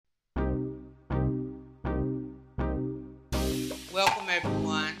Welcome,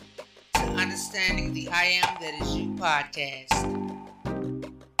 everyone, to Understanding the I Am That Is You podcast.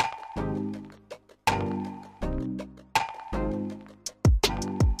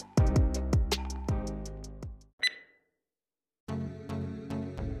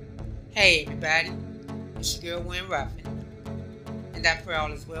 Hey, everybody, it's your girl, Wynn Ruffin, and I pray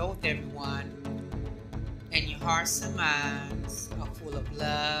all is well with everyone, and your hearts and minds are full of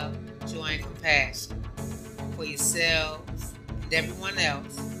love, joy, and compassion for yourselves and everyone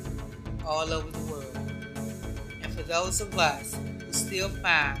else all over the world. And for those of us who still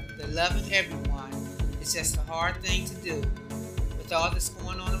find that loving everyone is just a hard thing to do with all that's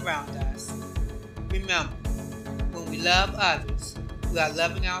going on around us, remember, when we love others, we are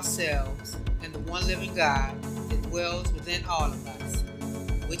loving ourselves and the one living God that dwells within all of us,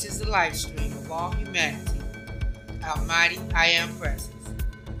 which is the life stream of all humanity, our mighty I Am presence.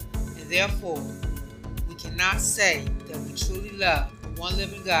 And therefore, we cannot say that we truly love the one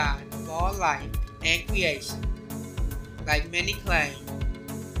living God of all life and creation, like many claim,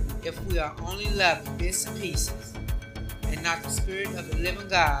 if we are only loving bits and pieces and not the spirit of the living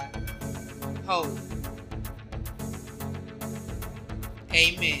God whole.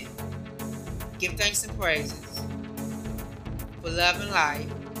 Amen. Give thanks and praises for love and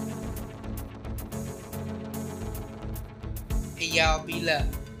life, and y'all be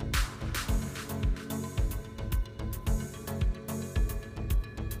loved.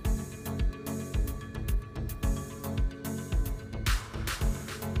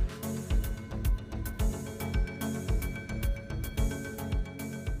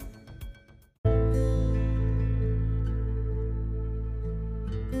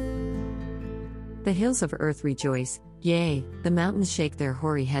 The hills of earth rejoice, yea, the mountains shake their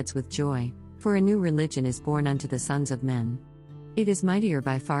hoary heads with joy, for a new religion is born unto the sons of men. It is mightier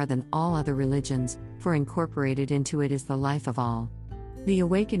by far than all other religions, for incorporated into it is the life of all. The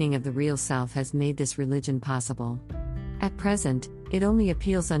awakening of the real self has made this religion possible. At present, it only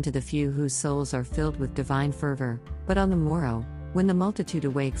appeals unto the few whose souls are filled with divine fervor, but on the morrow, when the multitude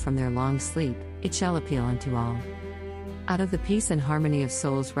awake from their long sleep, it shall appeal unto all. Out of the peace and harmony of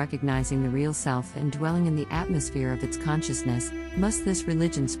souls recognizing the real self and dwelling in the atmosphere of its consciousness, must this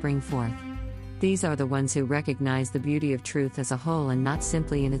religion spring forth. These are the ones who recognize the beauty of truth as a whole and not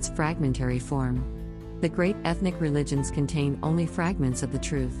simply in its fragmentary form. The great ethnic religions contain only fragments of the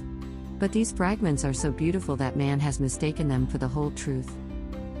truth. But these fragments are so beautiful that man has mistaken them for the whole truth.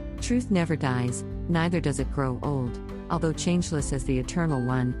 Truth never dies, neither does it grow old. Although changeless as the Eternal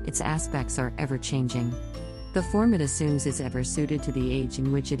One, its aspects are ever changing. The form it assumes is ever suited to the age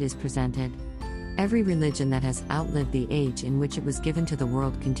in which it is presented. Every religion that has outlived the age in which it was given to the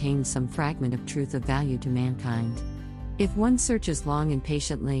world contains some fragment of truth of value to mankind. If one searches long and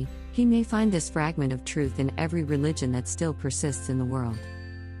patiently, he may find this fragment of truth in every religion that still persists in the world.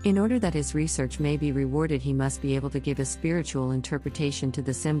 In order that his research may be rewarded, he must be able to give a spiritual interpretation to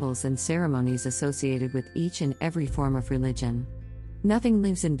the symbols and ceremonies associated with each and every form of religion. Nothing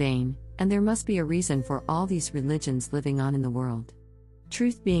lives in vain, and there must be a reason for all these religions living on in the world.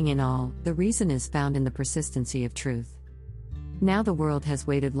 Truth being in all, the reason is found in the persistency of truth. Now the world has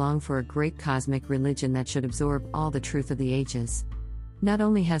waited long for a great cosmic religion that should absorb all the truth of the ages. Not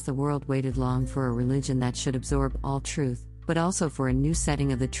only has the world waited long for a religion that should absorb all truth, but also for a new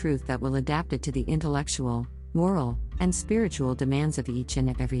setting of the truth that will adapt it to the intellectual, moral, and spiritual demands of each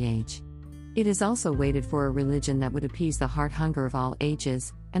and every age. It has also waited for a religion that would appease the heart hunger of all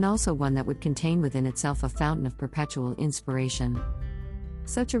ages, and also one that would contain within itself a fountain of perpetual inspiration.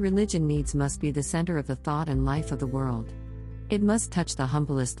 Such a religion needs must be the center of the thought and life of the world. It must touch the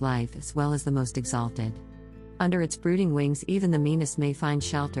humblest life as well as the most exalted. Under its brooding wings even the meanest may find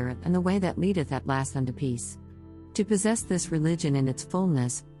shelter, and the way that leadeth at last unto peace. To possess this religion in its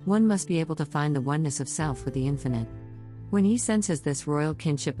fullness, one must be able to find the oneness of self with the infinite. When he senses this royal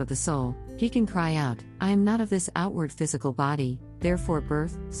kinship of the soul, he can cry out, I am not of this outward physical body, therefore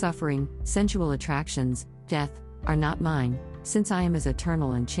birth, suffering, sensual attractions, death, are not mine, since I am as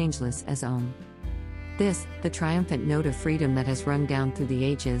eternal and changeless as Om. This, the triumphant note of freedom that has rung down through the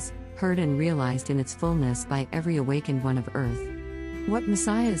ages, heard and realized in its fullness by every awakened one of earth. What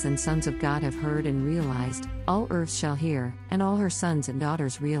messiahs and sons of God have heard and realized, all earth shall hear, and all her sons and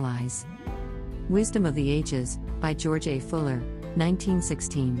daughters realize. Wisdom of the Ages, by George A. Fuller,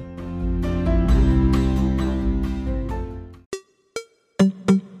 1916.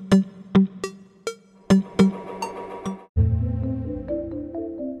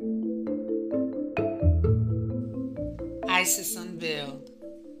 Isis Unveiled,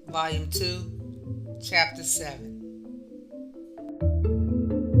 Volume 2, Chapter 7.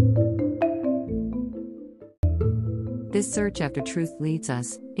 This search after truth leads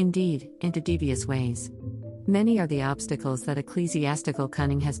us, indeed, into devious ways. Many are the obstacles that ecclesiastical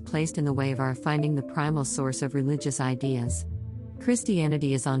cunning has placed in the way of our finding the primal source of religious ideas.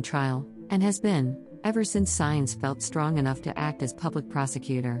 Christianity is on trial, and has been, ever since science felt strong enough to act as public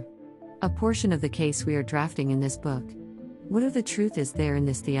prosecutor. A portion of the case we are drafting in this book. What of the truth is there in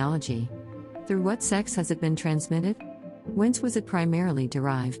this theology? Through what sects has it been transmitted? Whence was it primarily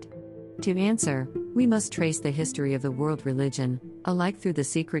derived? To answer, we must trace the history of the world religion, alike through the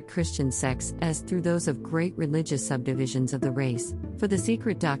secret Christian sects as through those of great religious subdivisions of the race, for the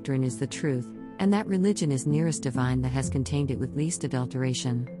secret doctrine is the truth, and that religion is nearest divine that has contained it with least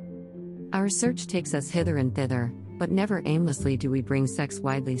adulteration. Our search takes us hither and thither, but never aimlessly do we bring sects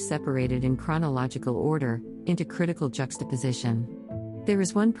widely separated in chronological order, into critical juxtaposition. There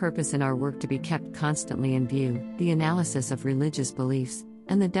is one purpose in our work to be kept constantly in view, the analysis of religious beliefs,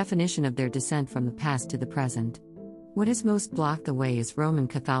 and the definition of their descent from the past to the present. What has most blocked the way is Roman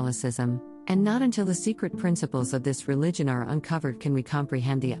Catholicism, and not until the secret principles of this religion are uncovered can we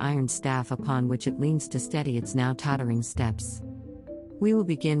comprehend the iron staff upon which it leans to steady its now tottering steps. We will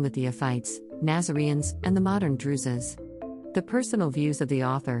begin with the Ophites, Nazareans, and the modern Druzes. The personal views of the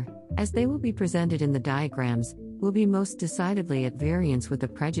author, as they will be presented in the diagrams, will be most decidedly at variance with the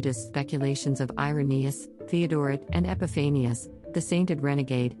prejudiced speculations of Irenaeus, Theodoret, and Epiphanius, the sainted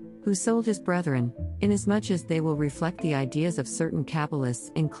renegade, who sold his brethren, inasmuch as they will reflect the ideas of certain Kabbalists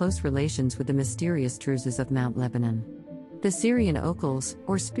in close relations with the mysterious Druzes of Mount Lebanon. The Syrian Occults,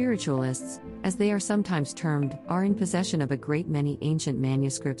 or spiritualists, as they are sometimes termed, are in possession of a great many ancient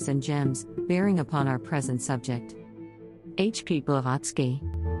manuscripts and gems, bearing upon our present subject. H. P. Blavatsky.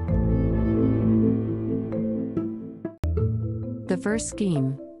 The first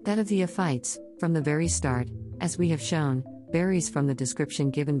scheme, that of the Ophites, from the very start, as we have shown, varies from the description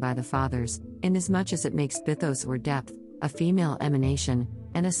given by the Fathers, inasmuch as it makes Bythos or depth, a female emanation,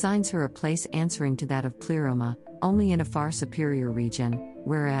 and assigns her a place answering to that of Pleroma, only in a far superior region,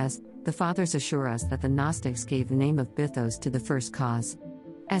 whereas, the Fathers assure us that the Gnostics gave the name of Bythos to the first cause.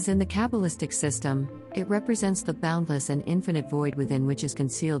 As in the Kabbalistic system, it represents the boundless and infinite void within which is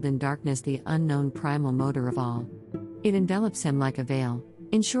concealed in darkness the unknown primal motor of all. It envelops him like a veil.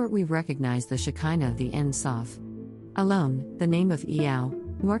 In short, we recognize the Shekinah of the Ein Sof. Alone, the name of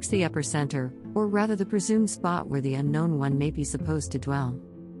Iao marks the upper center, or rather the presumed spot where the unknown one may be supposed to dwell.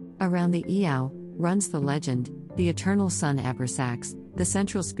 Around the Iao runs the legend, the eternal sun Abrasax, the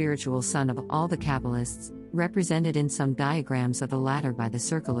central spiritual sun of all the Kabbalists, represented in some diagrams of the latter by the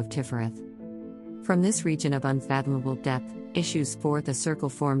circle of Tifereth. From this region of unfathomable depth issues forth a circle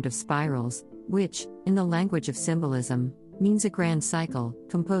formed of spirals, which, in the language of symbolism, means a grand cycle,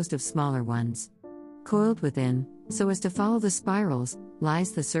 composed of smaller ones. Coiled within, so as to follow the spirals,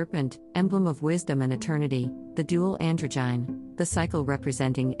 lies the serpent, emblem of wisdom and eternity, the dual androgyne, the cycle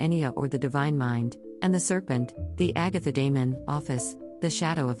representing Enia or the divine mind, and the serpent, the agathadaemon, office, the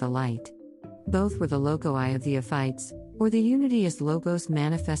shadow of the light. Both were the logoi of the Ophites, or the unity is logos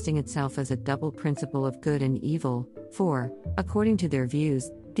manifesting itself as a double principle of good and evil, for, according to their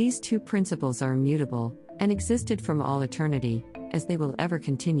views, these two principles are immutable, and existed from all eternity, as they will ever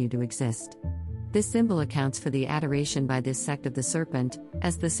continue to exist. This symbol accounts for the adoration by this sect of the serpent,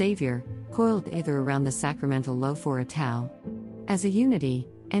 as the Savior, coiled either around the sacramental loaf or a towel. As a unity,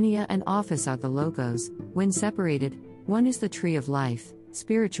 Enia and office are the logos. When separated, one is the tree of life,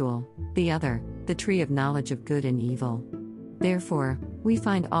 spiritual, the other, the tree of knowledge of good and evil. Therefore, we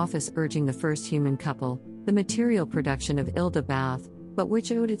find office urging the first human couple, the material production of Ilda Bauth, but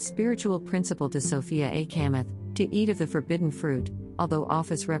which owed its spiritual principle to Sophia A. Kamath, to eat of the forbidden fruit, although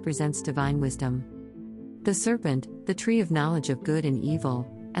office represents divine wisdom. The serpent, the tree of knowledge of good and evil,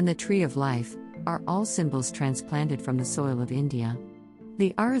 and the tree of life, are all symbols transplanted from the soil of India.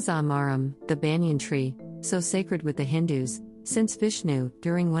 The Arza Maram, the banyan tree, so sacred with the Hindus, since Vishnu,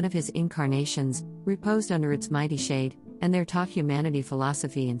 during one of his incarnations, reposed under its mighty shade, and there taught humanity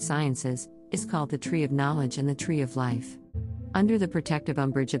philosophy and sciences, is called the tree of knowledge and the tree of life. Under the protective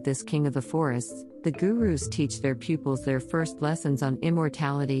umbrage of this king of the forests, the gurus teach their pupils their first lessons on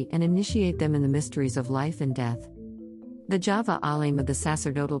immortality and initiate them in the mysteries of life and death. The Java Alim of the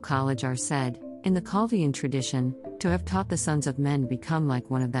sacerdotal college are said, in the Chaldean tradition, to have taught the sons of men become like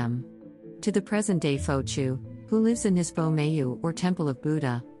one of them. To the present-day Phochu, who lives in Nispo Mayu or Temple of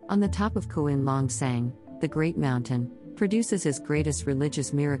Buddha, on the top of Koin Long Sang, the great mountain, produces his greatest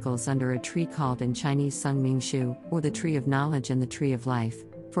religious miracles under a tree called in Chinese Sung Ming Shu, or the tree of knowledge and the tree of life,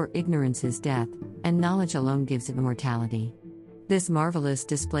 for ignorance is death, and knowledge alone gives immortality. This marvelous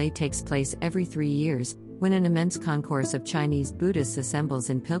display takes place every 3 years, when an immense concourse of Chinese Buddhists assembles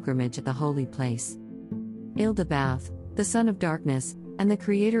in pilgrimage at the holy place. Ilda Bauth, the son of darkness, and the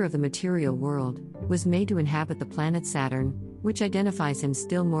creator of the material world, was made to inhabit the planet Saturn, which identifies him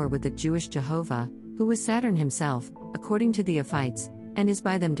still more with the Jewish Jehovah, who was Saturn himself, according to the Ophites, and is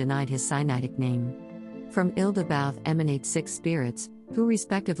by them denied his Sinaitic name. From Ildabaoth emanate 6 spirits, who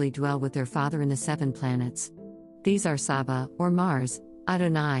respectively dwell with their father in the 7 planets. These are Saba, or Mars,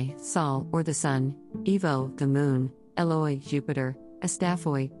 Adonai, Sol, or the Sun, Evo, the Moon, Eloi, Jupiter,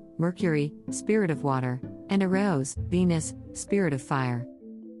 Astaphoi, Mercury, spirit of water, and Eros, Venus, spirit of fire.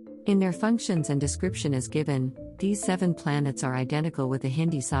 In their functions and description as given, these 7 planets are identical with the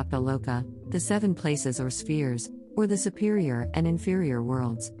Hindi Saptaloka, the 7 places or spheres, or the superior and inferior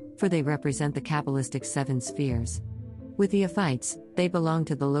worlds, for they represent the Kabbalistic 7 spheres. With the Ophites, they belong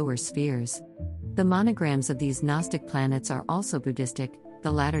to the lower spheres. The monograms of these Gnostic planets are also Buddhistic,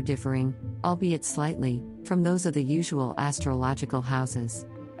 the latter differing, albeit slightly, from those of the usual astrological houses.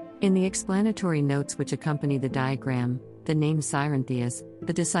 In the explanatory notes which accompany the diagram, the name Cyrintheus,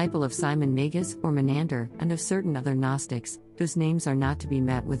 the disciple of Simon Magus or Menander, and of certain other Gnostics, whose names are not to be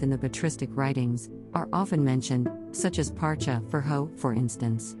met within the patristic writings, are often mentioned, such as Parcha Verho, for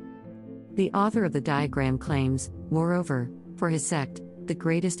instance. The author of the diagram claims, moreover, for his sect, the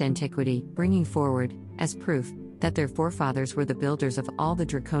greatest antiquity, bringing forward, as proof, that their forefathers were the builders of all the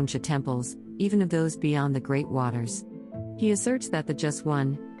Draconia temples, even of those beyond the great waters. He asserts that the Just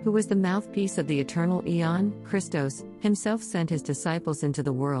One, who was the mouthpiece of the eternal Aeon, Christos, himself sent his disciples into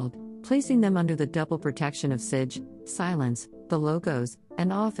the world, placing them under the double protection of Sige, silence, the Logos,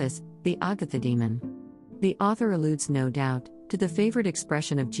 and office, the Agathidemon. The author alludes no doubt, to the favorite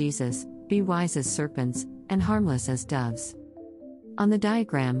expression of Jesus, be wise as serpents, and harmless as doves. On the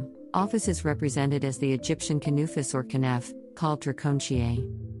diagram, office is represented as the Egyptian Knuphis or Kneph, called Draconciae.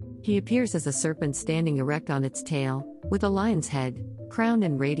 He appears as a serpent standing erect on its tail, with a lion's head, crowned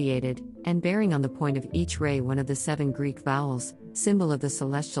and radiated, and bearing on the point of each ray one of the 7 Greek vowels, symbol of the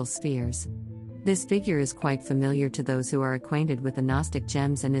celestial spheres. This figure is quite familiar to those who are acquainted with the Gnostic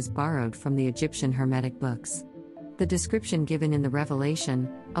gems and is borrowed from the Egyptian Hermetic books. The description given in the Revelation,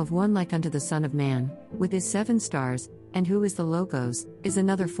 of one like unto the Son of Man, with his 7 stars, and who is the Logos, is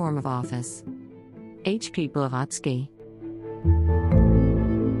another form of office. H. P. Blavatsky.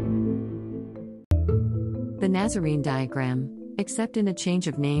 The Nazarene diagram, except in a change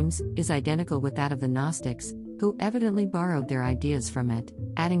of names, is identical with that of the Gnostics, who evidently borrowed their ideas from it,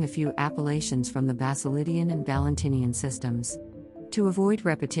 adding a few appellations from the Basilidian and Valentinian systems. To avoid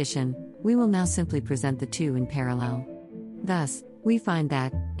repetition, we will now simply present the 2 in parallel. Thus, we find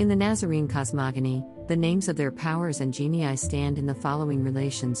that, in the Nazarene cosmogony, the names of their powers and genii stand in the following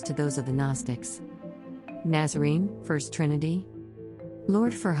relations to those of the Gnostics. Nazarene, First Trinity.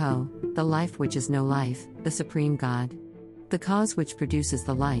 Lord Verho, the life which is no life, the supreme God. The cause which produces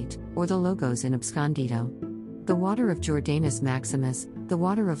the light, or the Logos in abscondito. The water of Jordanus Maximus, the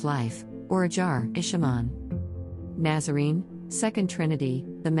water of life, or Ajar, Ishaman. Nazarene, Second Trinity,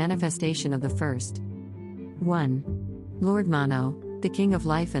 the manifestation of the first. 1. Lord Mono, the King of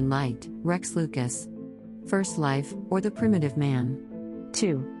life and light, Rex Lucas. First life, or the primitive man.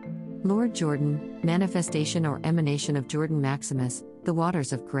 2. Lord Jordan, manifestation or emanation of Jordan Maximus, the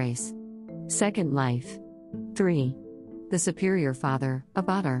waters of grace. Second life. 3. The superior father,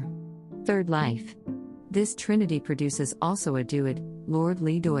 Abatar. Third life. This trinity produces also a duad, Lord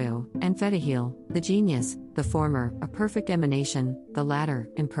Lidoyo, and Fetahil, the genius, the former, a perfect emanation, the latter,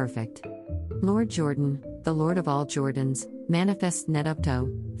 imperfect. Lord Jordan, the Lord of all Jordans, manifests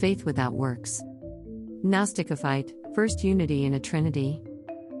netupto, faith without works. Gnosticophite, first unity in a trinity.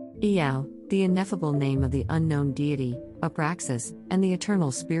 Iao, the ineffable name of the unknown deity, Abraxas, and the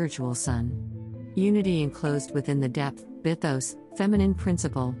eternal spiritual Son. Unity enclosed within the depth, Bithos, feminine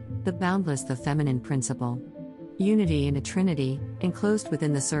principle, the boundless the feminine principle. Unity in a trinity, enclosed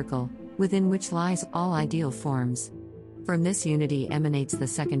within the circle, within which lies all ideal forms. From this unity emanates the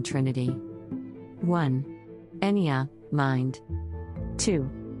second trinity. 1. Enia, mind. 2.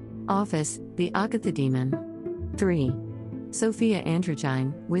 Office, the Agathidemon. 3. Sophia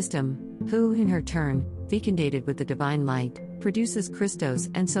Androgyne, wisdom, who in her turn, fecundated with the divine light, produces Christos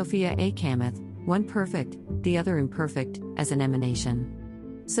and Sophia Achamoth, one perfect, the other imperfect, as an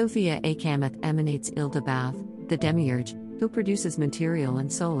emanation. Sophia Achamoth emanates Ildabaoth, the demiurge, who produces material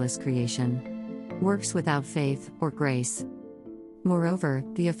and soulless creation. Works without faith or grace. Moreover,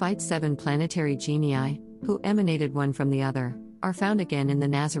 the Ophite 7 planetary genii, who emanated one from the other, are found again in the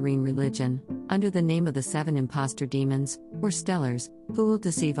Nazarene religion, under the name of the 7 impostor demons, or stellars, who will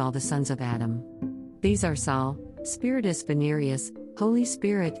deceive all the sons of Adam. These are Sol, Spiritus Venereus, Holy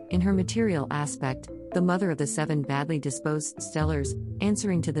Spirit, in her material aspect, the mother of the 7 badly disposed stellars,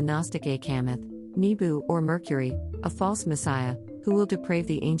 answering to the Gnostic Achamoth, Nebu or Mercury, a false messiah, who will deprave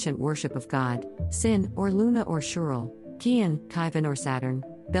the ancient worship of God, Sin or Luna or Shurul, Kian, Kievan or Saturn,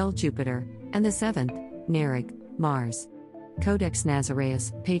 Bel Jupiter, and the seventh, Nereg, Mars. Codex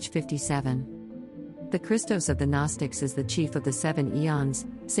Nazareus, page 57. The Christos of the Gnostics is the chief of the 7 eons,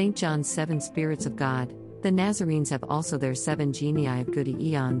 St. John's 7 spirits of God. The Nazarenes have also their 7 genii of good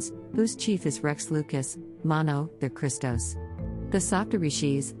eons, whose chief is Rex Lucas, Mono, their Christos. The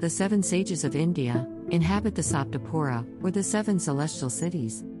Saptarishis, the 7 sages of India, inhabit the Saptapura, or the 7 celestial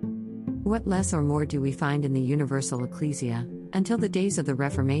cities. What less or more do we find in the universal ecclesia, until the days of the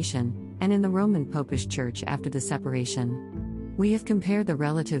Reformation, and in the Roman Popish Church after the separation? We have compared the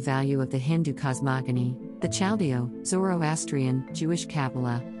relative value of the Hindu cosmogony, the Chaldeo, Zoroastrian, Jewish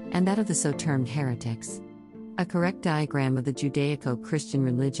Kabbalah, and that of the so-termed heretics. A correct diagram of the Judaico-Christian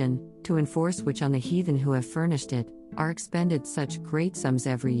religion, to enforce which on the heathen who have furnished it, are expended such great sums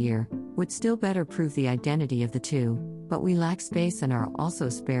every year, would still better prove the identity of the two, but we lack space and are also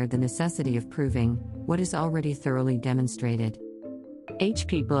spared the necessity of proving what is already thoroughly demonstrated. H.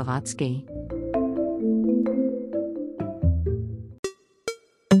 P. Blavatsky.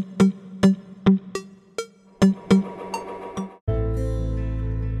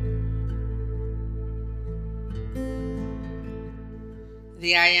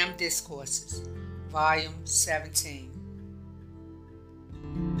 The I Am Discourses, Volume 17.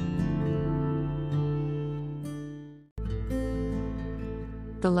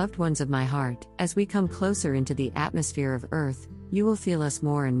 The loved ones of my heart, as we come closer into the atmosphere of Earth, you will feel us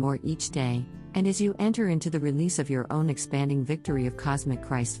more and more each day, and as you enter into the release of your own expanding victory of cosmic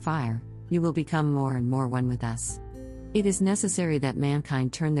Christ fire, you will become more and more one with us. It is necessary that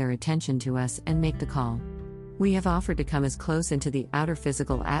mankind turn their attention to us and make the call. We have offered to come as close into the outer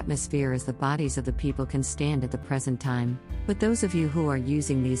physical atmosphere as the bodies of the people can stand at the present time, but those of you who are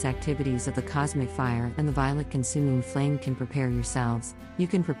using these activities of the cosmic fire and the violet consuming flame can prepare yourselves. You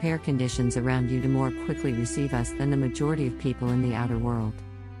can prepare conditions around you to more quickly receive us than the majority of people in the outer world.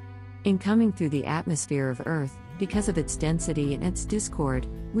 In coming through the atmosphere of Earth, because of its density and its discord,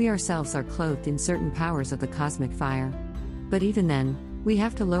 we ourselves are clothed in certain powers of the cosmic fire. But even then, we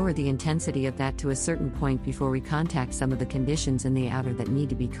have to lower the intensity of that to a certain point before we contact some of the conditions in the outer that need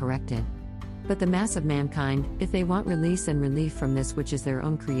to be corrected. But the mass of mankind, if they want release and relief from this which is their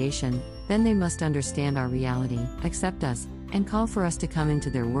own creation, then they must understand our reality, accept us, and call for us to come into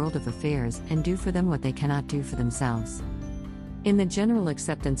their world of affairs and do for them what they cannot do for themselves. In the general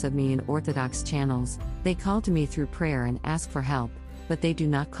acceptance of me in Orthodox channels, they call to me through prayer and ask for help, but they do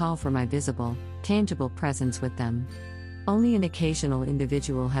not call for my visible, tangible presence with them. Only an occasional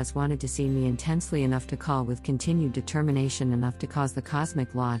individual has wanted to see me intensely enough to call with continued determination enough to cause the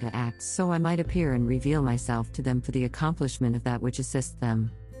cosmic law to act so I might appear and reveal myself to them for the accomplishment of that which assists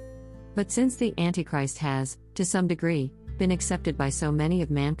them. But since the Antichrist has, to some degree, been accepted by so many of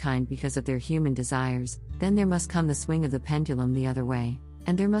mankind because of their human desires, then there must come the swing of the pendulum the other way,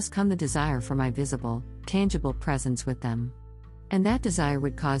 and there must come the desire for my visible, tangible presence with them. And that desire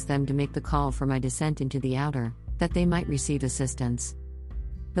would cause them to make the call for my descent into the outer, that they might receive assistance.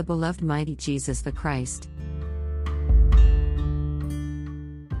 The beloved mighty Jesus the Christ.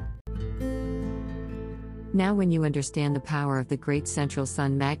 Now when you understand the power of the great central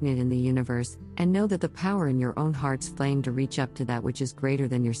sun magnet in the universe, and know that the power in your own heart's flame to reach up to that which is greater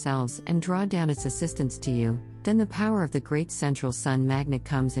than yourselves and draw down its assistance to you, then the power of the great central sun magnet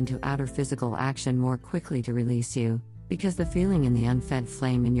comes into outer physical action more quickly to release you, because the feeling in the unfed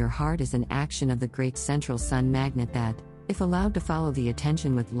flame in your heart is an action of the great central sun magnet that, if allowed to follow the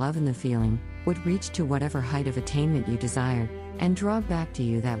attention with love in the feeling, would reach to whatever height of attainment you desired, and draw back to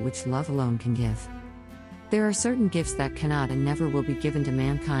you that which love alone can give. There are certain gifts that cannot and never will be given to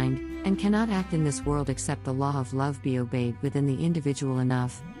mankind, and cannot act in this world except the law of love be obeyed within the individual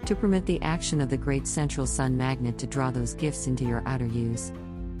enough, to permit the action of the great central sun magnet to draw those gifts into your outer use.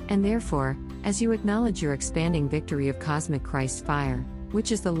 And therefore, as you acknowledge your expanding victory of cosmic Christ fire,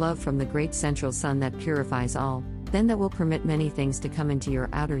 which is the love from the great central sun that purifies all, then that will permit many things to come into your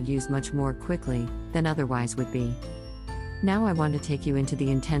outer use much more quickly than otherwise would be. Now I want to take you into the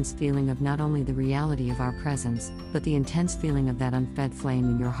intense feeling of not only the reality of our presence, but the intense feeling of that unfed flame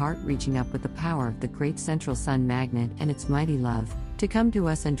in your heart reaching up with the power of the great central sun magnet and its mighty love, to come to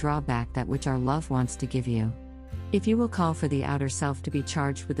us and draw back that which our love wants to give you. If you will call for the outer self to be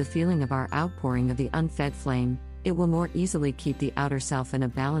charged with the feeling of our outpouring of the unfed flame, it will more easily keep the outer self in a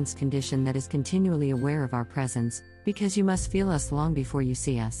balanced condition that is continually aware of our presence, because you must feel us long before you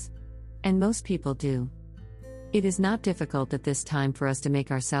see us. And most people do. It is not difficult at this time for us to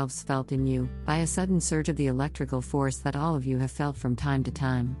make ourselves felt in you, by a sudden surge of the electrical force that all of you have felt from time to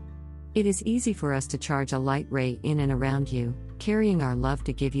time. It is easy for us to charge a light ray in and around you, carrying our love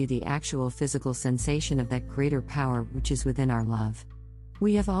to give you the actual physical sensation of that greater power which is within our love.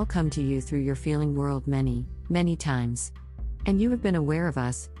 We have all come to you through your feeling world many, many times. And you have been aware of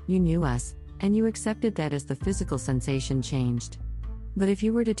us, you knew us, and you accepted that as the physical sensation changed. But if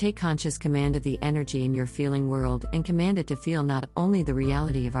you were to take conscious command of the energy in your feeling world and command it to feel not only the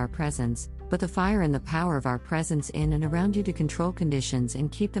reality of our presence, but the fire and the power of our presence in and around you to control conditions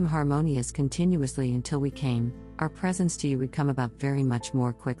and keep them harmonious continuously until we came, our presence to you would come about very much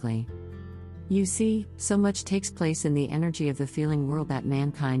more quickly. You see, so much takes place in the energy of the feeling world that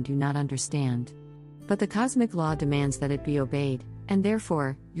mankind do not understand. But the cosmic law demands that it be obeyed, and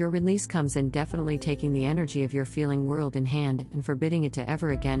therefore, your release comes in definitely taking the energy of your feeling world in hand and forbidding it to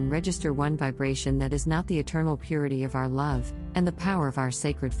ever again register one vibration that is not the eternal purity of our love, and the power of our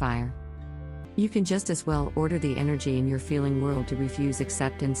sacred fire. You can just as well order the energy in your feeling world to refuse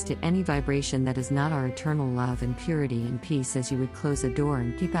acceptance to any vibration that is not our eternal love and purity and peace as you would close a door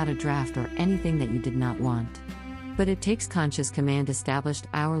and keep out a draft or anything that you did not want. But it takes conscious command established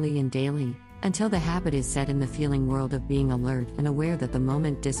hourly and daily, until the habit is set in the feeling world of being alert and aware that the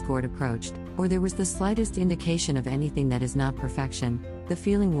moment discord approached, or there was the slightest indication of anything that is not perfection, the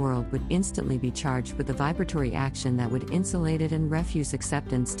feeling world would instantly be charged with the vibratory action that would insulate it and refuse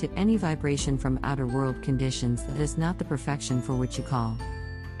acceptance to any vibration from outer world conditions that is not the perfection for which you call.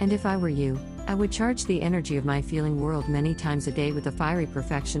 And if I were you, I would charge the energy of my feeling world many times a day with the fiery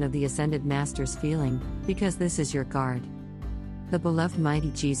perfection of the Ascended Master's feeling, because this is your guard. The beloved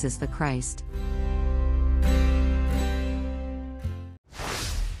mighty Jesus the Christ.